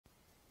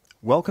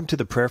Welcome to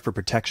the Prayer for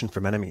Protection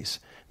from Enemies.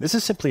 This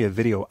is simply a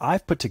video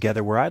I've put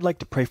together where I'd like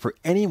to pray for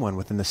anyone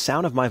within the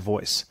sound of my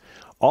voice.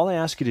 All I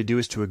ask you to do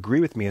is to agree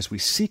with me as we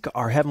seek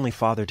our Heavenly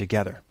Father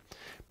together.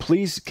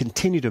 Please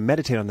continue to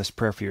meditate on this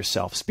prayer for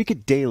yourself. Speak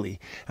it daily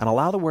and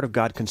allow the Word of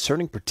God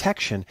concerning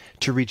protection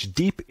to reach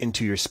deep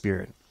into your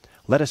spirit.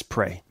 Let us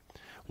pray.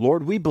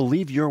 Lord, we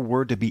believe your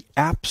word to be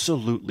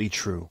absolutely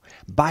true.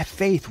 By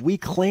faith, we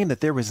claim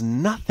that there is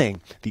nothing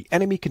the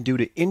enemy can do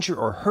to injure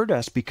or hurt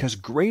us because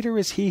greater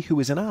is he who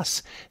is in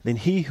us than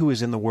he who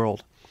is in the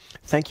world.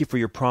 Thank you for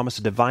your promise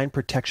of divine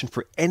protection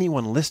for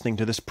anyone listening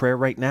to this prayer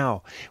right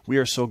now. We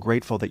are so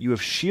grateful that you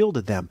have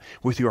shielded them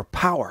with your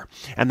power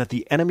and that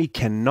the enemy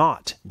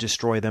cannot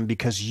destroy them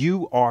because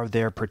you are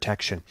their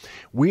protection.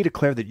 We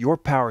declare that your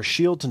power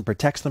shields and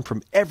protects them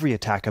from every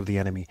attack of the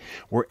enemy.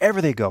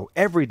 Wherever they go,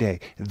 every day,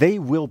 they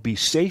will be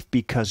safe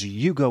because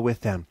you go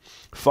with them.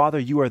 Father,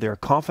 you are their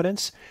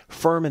confidence,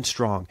 firm and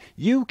strong.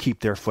 You keep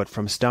their foot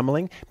from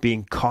stumbling,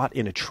 being caught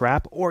in a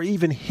trap, or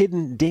even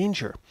hidden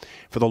danger.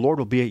 For the Lord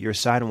will be at your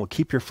side and will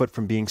keep your foot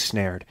from being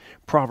snared.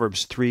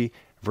 Proverbs 3,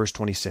 verse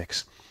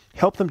 26.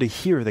 Help them to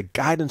hear the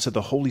guidance of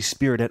the Holy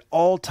Spirit at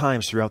all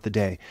times throughout the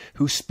day,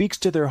 who speaks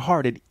to their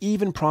heart and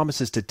even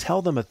promises to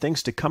tell them of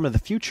things to come in the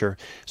future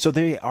so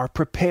they are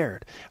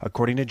prepared,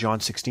 according to John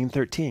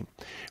 16:13.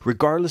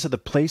 Regardless of the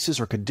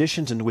places or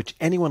conditions in which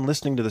anyone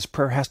listening to this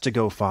prayer has to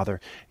go, Father,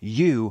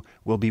 you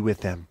will be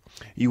with them.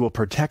 You will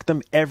protect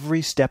them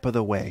every step of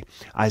the way.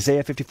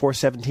 Isaiah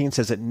 54:17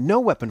 says that no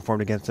weapon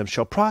formed against them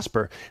shall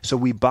prosper, so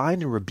we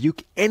bind and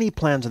rebuke any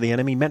plans of the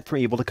enemy meant for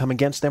evil to come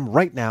against them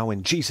right now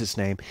in Jesus'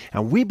 name.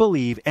 And we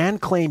believe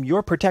and claim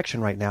your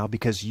protection right now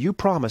because you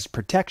promised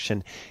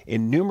protection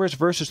in numerous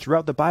verses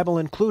throughout the Bible,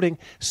 including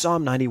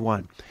Psalm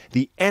 91.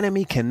 The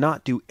enemy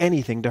cannot do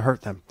anything to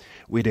hurt them.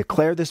 We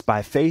declare this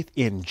by faith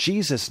in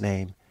Jesus'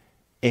 name.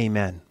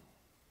 Amen.